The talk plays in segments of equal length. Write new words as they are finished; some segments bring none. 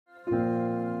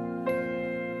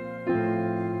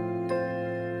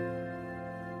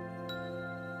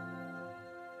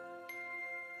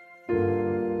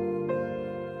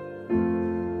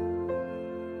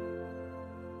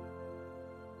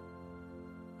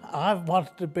I've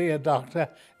wanted to be a doctor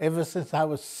ever since I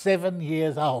was 7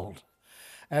 years old.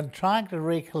 And trying to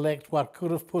recollect what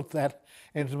could have put that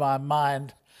into my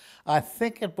mind, I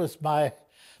think it was my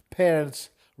parents'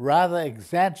 rather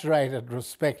exaggerated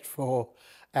respect for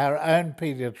our own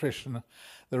paediatrician,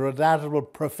 the redoubtable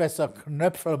Professor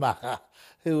Knöpfelmacher,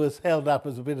 who was held up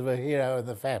as a bit of a hero in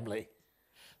the family.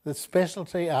 The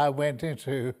specialty I went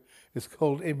into is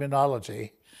called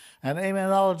immunology. And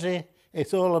immunology,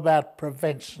 it's all about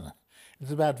prevention.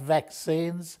 It's about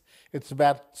vaccines. It's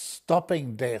about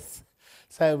stopping death.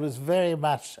 So it was very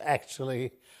much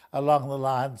actually along the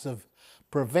lines of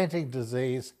preventing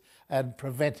disease and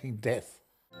preventing death.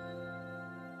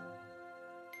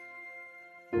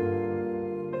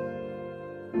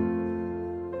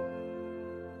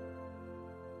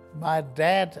 My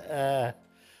dad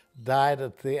died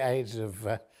at the age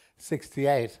of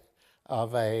 68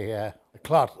 of a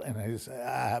clot in his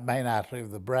main artery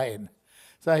of the brain.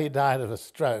 So he died of a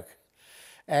stroke.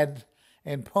 And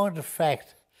in point of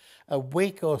fact, a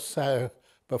week or so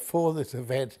before this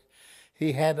event,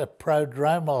 he had a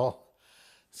prodromal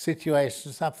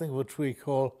situation, something which we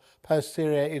call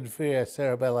posterior inferior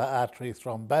cerebellar artery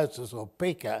thrombosis, or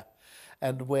PICA,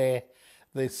 and where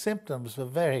the symptoms were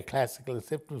very classical. The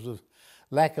symptoms of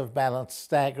lack of balance,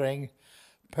 staggering,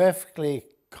 perfectly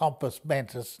compos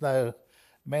mentis, no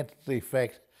mental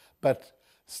defect, but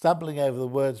stumbling over the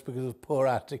words because of poor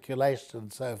articulation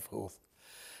and so forth.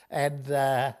 And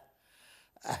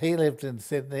he lived in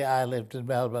Sydney, I lived in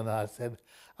Melbourne. I said,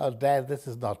 "Oh, Dad, this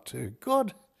is not too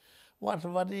good. What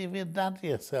have you done to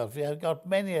yourself? You've got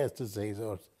Meniere's disease,"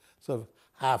 or sort of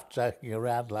half joking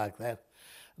around like that.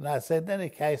 And I said, "In any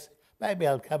case, maybe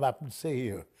I'll come up and see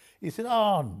you." He said,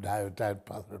 "Oh, no, don't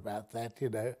bother about that, you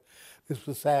know." This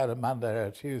was, say, on a Monday or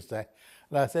a Tuesday.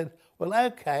 And I said, "Well,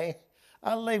 okay,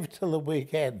 I'll leave till the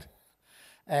weekend."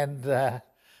 And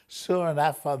sure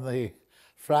enough, on the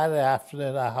Friday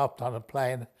afternoon, I hopped on a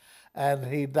plane and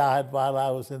he died while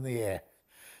I was in the air.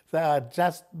 So I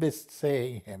just missed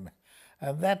seeing him.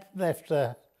 And that left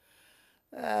a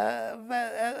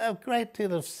great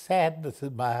deal of sadness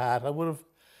in my heart. I would have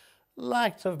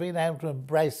liked to have been able to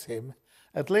embrace him.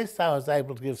 At least I was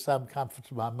able to give some comfort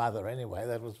to my mother anyway.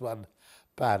 That was one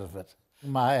part of it.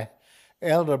 My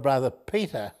elder brother,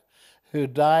 Peter, who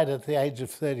died at the age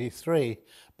of 33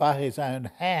 by his own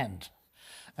hand.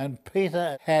 And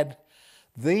Peter had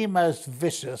the most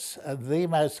vicious and the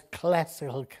most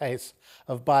classical case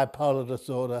of bipolar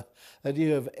disorder that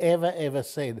you have ever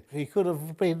seen. He could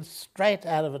have been straight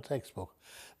out of a textbook.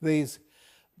 These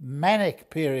manic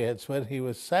periods when he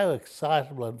was so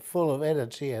excitable and full of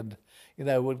energy and, you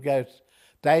know, would go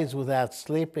days without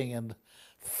sleeping and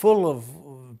full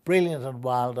of brilliant and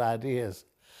wild ideas,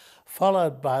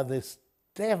 followed by this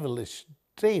devilish,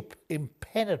 deep,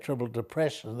 impenetrable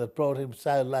depression that brought him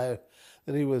so low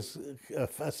that he was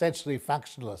essentially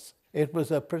functionless. It was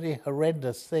a pretty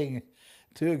horrendous thing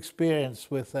to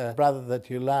experience with a brother that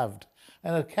you loved.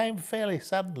 And it came fairly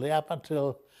suddenly up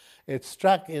until it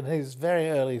struck in his very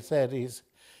early 30s.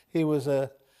 He was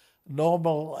a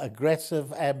normal,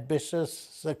 aggressive, ambitious,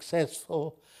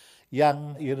 successful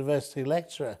young university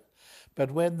lecturer.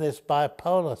 But when this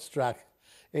bipolar struck,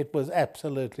 it was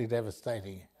absolutely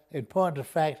devastating. In point of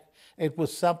fact, it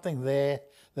was something there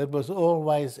that was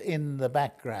always in the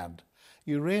background.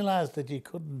 You realised that you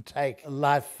couldn't take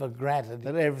life for granted,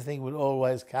 that everything would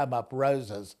always come up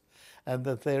roses, and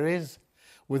that there is,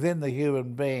 within the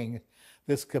human being,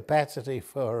 this capacity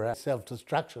for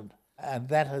self-destruction. And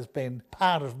that has been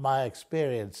part of my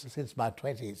experience since my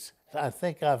 20s. I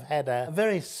think I've had a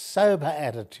very sober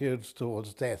attitude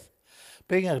towards death.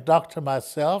 Being a doctor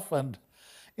myself and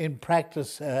in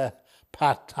practice,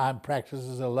 part-time practice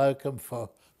as a locum for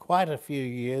quite a few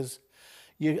years,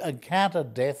 you encounter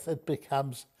death, it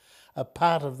becomes a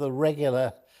part of the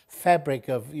regular fabric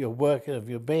of your work and of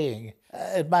your being.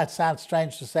 It might sound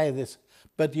strange to say this,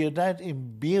 but you don't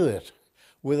imbue it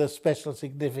with a special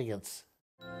significance.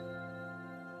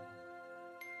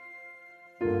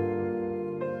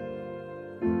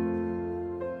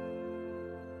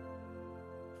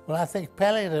 Well, I think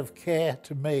palliative care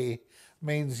to me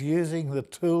means using the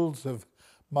tools of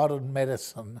modern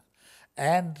medicine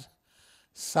and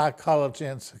psychology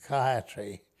and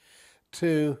psychiatry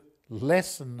to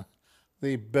lessen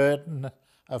the burden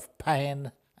of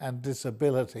pain and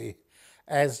disability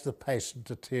as the patient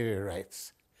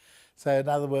deteriorates. So in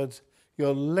other words,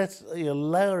 you're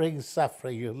lowering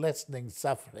suffering, you're lessening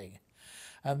suffering.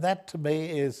 And that to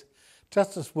me is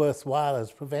just as worthwhile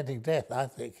as preventing death, I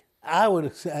think. I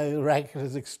would rank it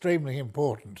as extremely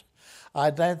important.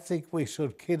 I don't think we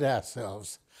should kid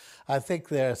ourselves. I think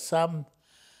there are some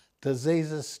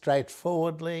diseases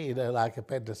straightforwardly, you know, like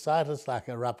appendicitis, like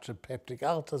a ruptured peptic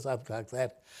ulcer, something like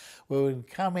that, where we can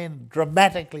come in,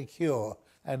 dramatically cure,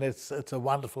 and it's a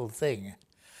wonderful thing.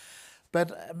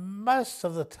 But most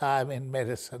of the time in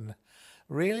medicine,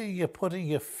 really you're putting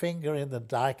your finger in the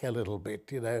dike a little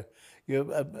bit, you know.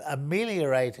 You're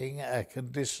ameliorating a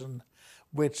condition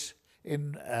which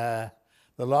in the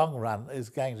long run is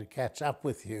going to catch up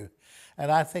with you.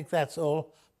 And I think that's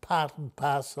all part and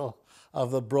parcel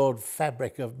of the broad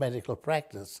fabric of medical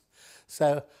practice.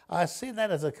 So I see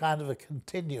that as a kind of a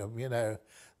continuum, you know,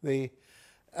 the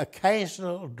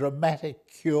occasional dramatic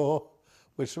cure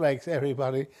which makes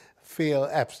everybody feel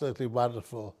absolutely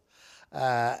wonderful.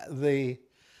 The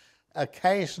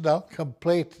occasional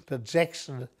complete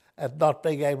dejection at not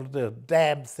being able to do a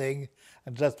damn thing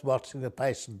and just watching the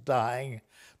patient dying,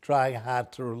 trying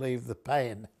hard to relieve the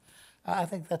pain. I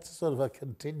think that's sort of a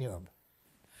continuum.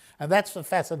 And that's the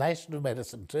fascination of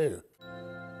medicine too.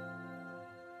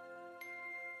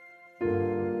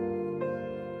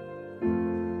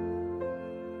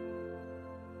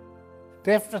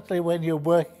 Definitely when you're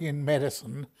working in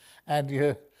medicine and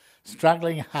you're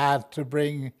struggling hard to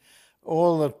bring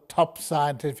all the top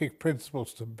scientific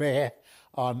principles to bear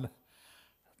on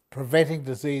preventing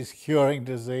disease, curing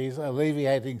disease,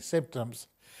 alleviating symptoms,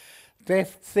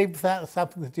 death seems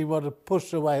something that you want to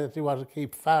push away, that you want to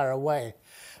keep far away.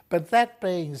 But that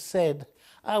being said,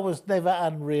 I was never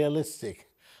unrealistic.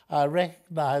 I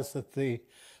recognise that the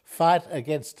fight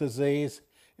against disease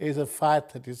is a fight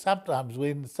that you sometimes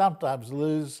win, sometimes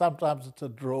lose, sometimes it's a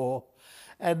draw.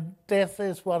 And death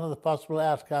is one of the possible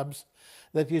outcomes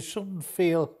that you shouldn't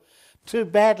feel too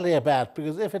badly about,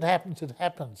 because if it happens, it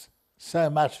happens. So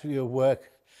much of your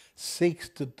work seeks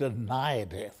to deny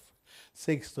death,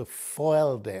 seeks to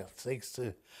foil death, seeks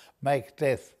to make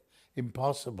death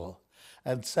impossible.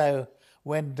 And so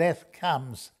when death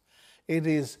comes, it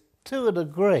is, to a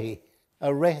degree,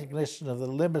 a recognition of the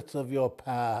limits of your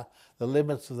power, the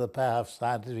limits of the power of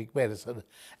scientific medicine.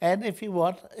 And if you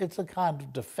want, it's a kind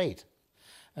of defeat.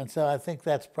 And so I think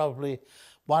that's probably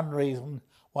one reason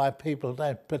why people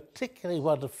don't particularly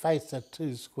want to face it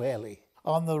too squarely.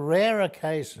 On the rare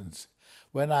occasions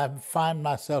when I find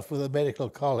myself with a medical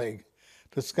colleague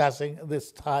discussing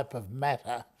this type of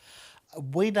matter,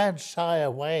 we don't shy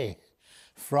away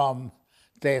from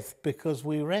death because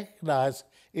we recognise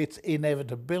its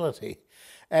inevitability.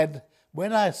 And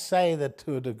when I say that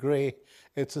to a degree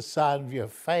it's a sign of your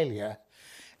failure,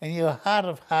 in your heart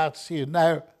of hearts you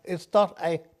know it's not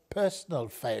a personal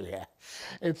failure.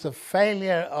 It's a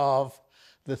failure of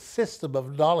the system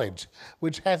of knowledge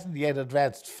which hasn't yet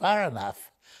advanced far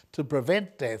enough to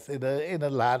prevent death in a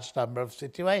large number of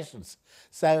situations.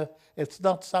 So it's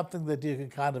not something that you can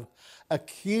kind of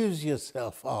accuse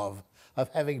yourself of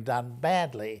having done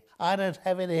badly. I don't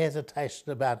have any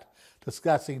hesitation about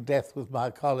discussing death with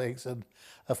my colleagues, and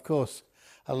of course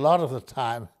a lot of the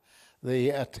time the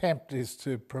attempt is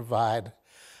to provide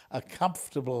a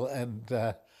comfortable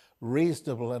and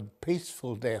reasonable and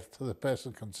peaceful death to the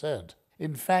person concerned.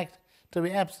 In fact, to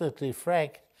be absolutely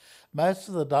frank, most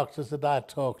of the doctors that I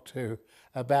talk to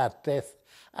about death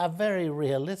are very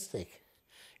realistic.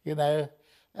 You know,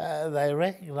 they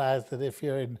recognise that if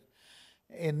you're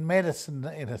in medicine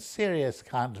in a serious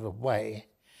kind of a way,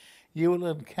 you will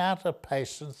encounter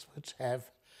patients which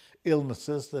have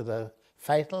illnesses that are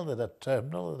fatal, that are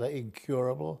terminal, that are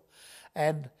incurable,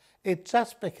 and it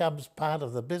just becomes part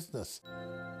of the business.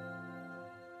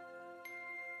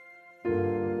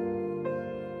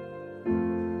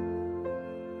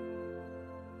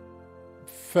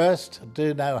 First,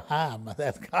 do no harm.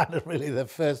 That's kind of really the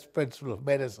first principle of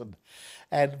medicine.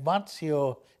 And once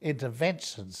your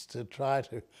interventions to try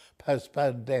to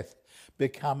postpone death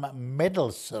become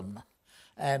meddlesome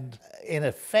and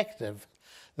ineffective,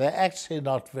 they're actually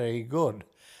not very good.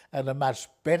 And a much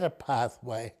better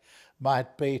pathway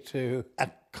might be to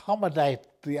accommodate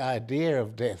the idea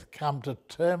of death, come to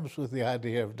terms with the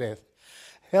idea of death,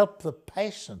 help the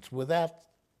patient without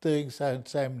doing so in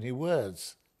so many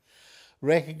words.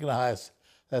 Recognise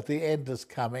that the end is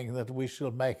coming, that we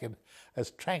shall make it as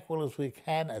tranquil as we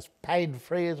can, as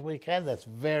pain-free as we can. That's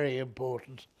very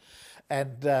important.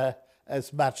 And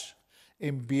as much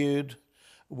imbued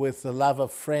with the love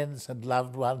of friends and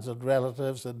loved ones and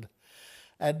relatives,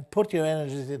 and put your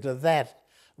energies into that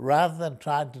rather than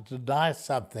trying to deny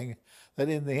something that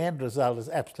in the end result is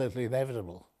absolutely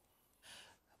inevitable.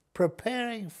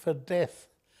 Preparing for death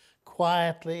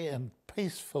quietly and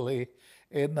peacefully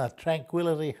in the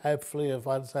tranquility, hopefully, of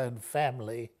one's own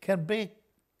family can be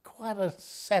quite a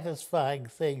satisfying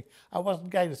thing. I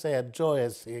wasn't going to say a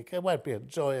joyous thing. It won't be a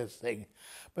joyous thing,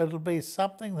 but it'll be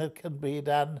something that can be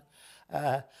done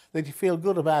that you feel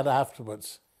good about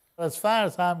afterwards. As far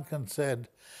as I'm concerned,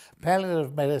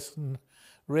 palliative medicine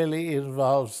really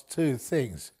involves two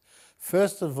things.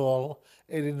 First of all,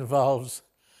 it involves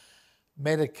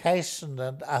medication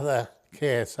and other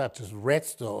care such as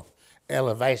rest or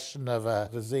elevation of a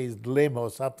diseased limb or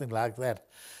something like that,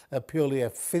 purely a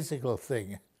physical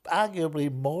thing.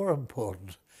 Arguably more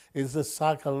important is the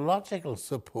psychological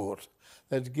support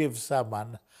that gives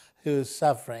someone who is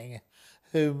suffering,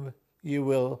 whom you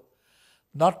will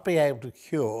not be able to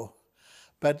cure,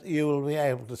 but you will be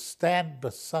able to stand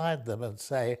beside them and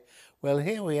say, well,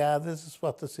 here we are, this is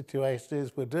what the situation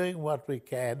is, we're doing what we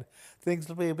can, things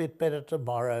will be a bit better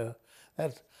tomorrow.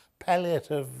 That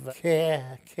palliative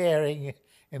care, caring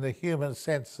in the human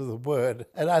sense of the word.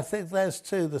 And I think those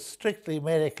two, the strictly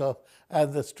medical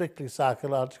and the strictly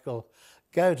psychological,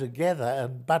 go together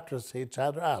and buttress each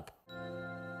other up.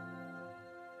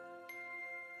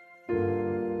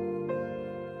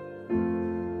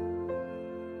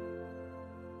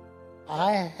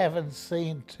 I haven't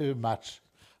seen too much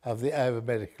of the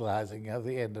over-medicalising of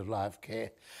the end-of-life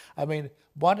care. I mean,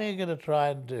 what are you going to try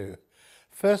and do?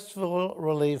 First of all,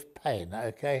 relieve pain,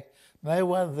 okay? No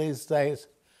one these days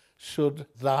should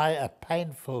die a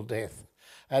painful death.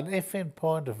 And if in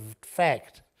point of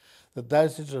fact the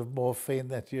dosage of morphine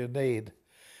that you need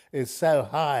is so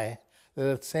high that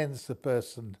it sends the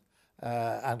person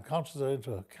unconscious or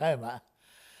into a coma,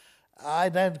 I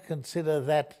don't consider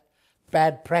that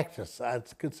bad practice. I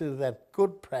consider that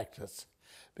good practice,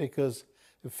 because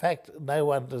in fact no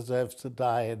one deserves to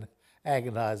die in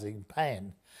agonising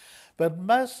pain. But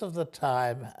most of the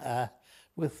time,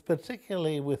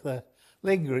 particularly with a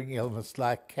lingering illness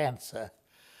like cancer,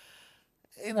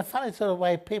 in a funny sort of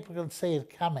way, people can see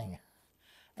it coming,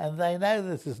 and they know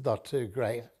this is not too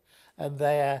great, and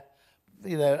they are,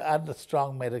 under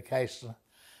strong medication.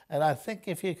 And I think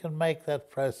if you can make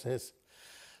that process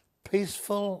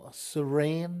peaceful,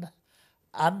 serene,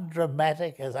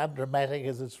 undramatic as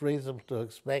it's reasonable to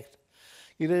expect,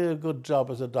 you do a good job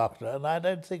as a doctor. And I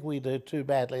don't think we do too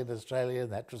badly in Australia in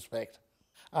that respect.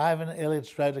 Ivan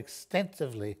Illich wrote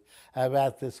extensively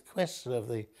about this question of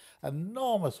the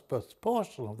enormous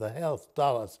proportion of the health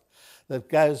dollars that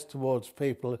goes towards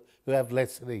people who have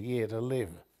less than a year to live.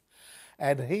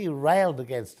 And he railed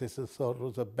against this and thought it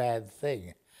was a bad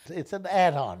thing. It's an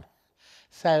add-on.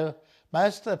 So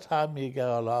most of the time you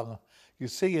go along, you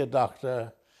see your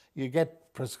doctor, you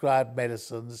get prescribed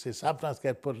medicines, you sometimes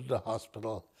get put into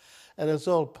hospital, and it's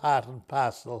all part and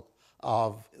parcel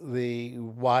of the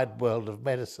wide world of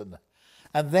medicine.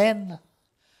 And then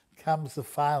comes the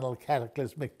final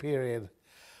cataclysmic period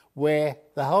where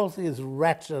the whole thing is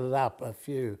ratcheted up a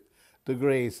few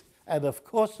degrees, and of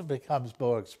course it becomes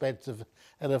more expensive,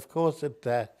 and of course it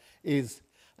is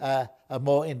a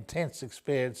more intense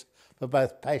experience for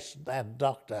both patient and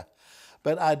doctor.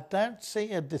 But I don't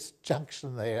see a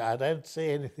disjunction there. I don't see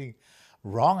anything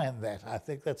wrong in that. I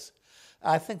think that's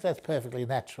perfectly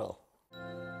natural.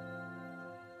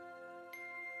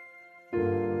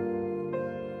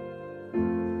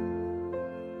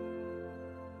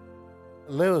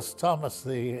 Lewis Thomas,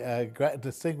 the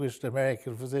distinguished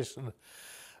American physician,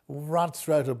 once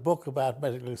wrote a book about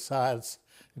medical science,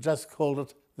 just called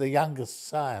it The Youngest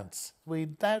Science. We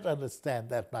don't understand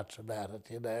that much about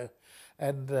it,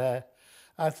 and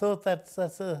I thought that's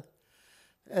a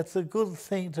good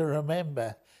thing to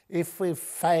remember. If we've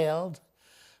failed,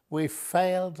 we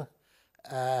failed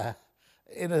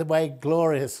in a way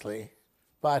gloriously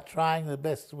by trying the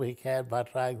best we can, by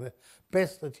trying the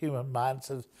best that human minds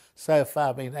have so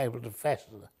far been able to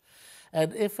fashion.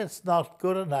 And if it's not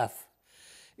good enough,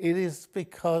 it is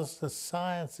because the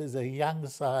science is a young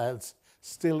science,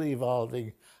 still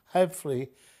evolving, hopefully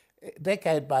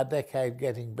decade by decade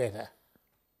getting better.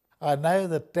 I know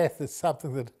that death is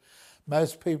something that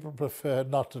most people prefer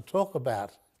not to talk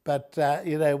about, but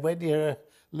when you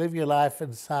live your life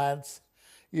in science,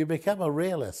 you become a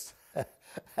realist.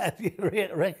 And you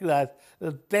recognise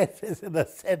that death is an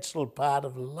essential part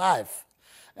of life,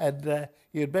 and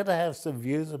you'd better have some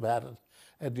views about it,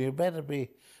 and you'd better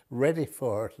be ready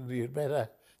for it, and you'd better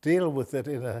deal with it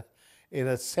in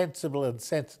a sensible and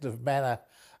sensitive manner,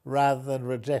 rather than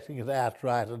rejecting it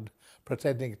outright and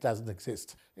pretending it doesn't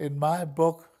exist. In my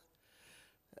book,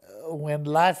 when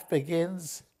life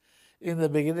begins, in the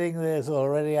beginning there's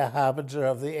already a harbinger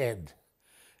of the end.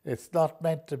 It's not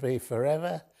meant to be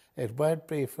forever. It won't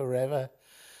be forever.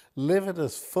 Live it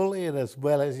as fully and as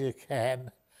well as you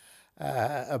can.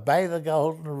 Obey the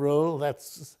golden rule.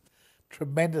 That's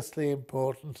tremendously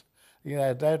important.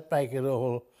 Don't make it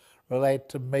all relate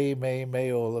to me, me,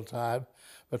 me all the time,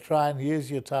 but try and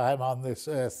use your time on this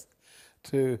earth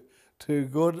to too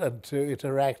good and to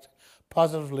interact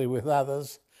positively with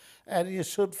others, and you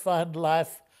should find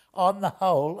life, on the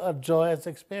whole, a joyous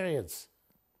experience.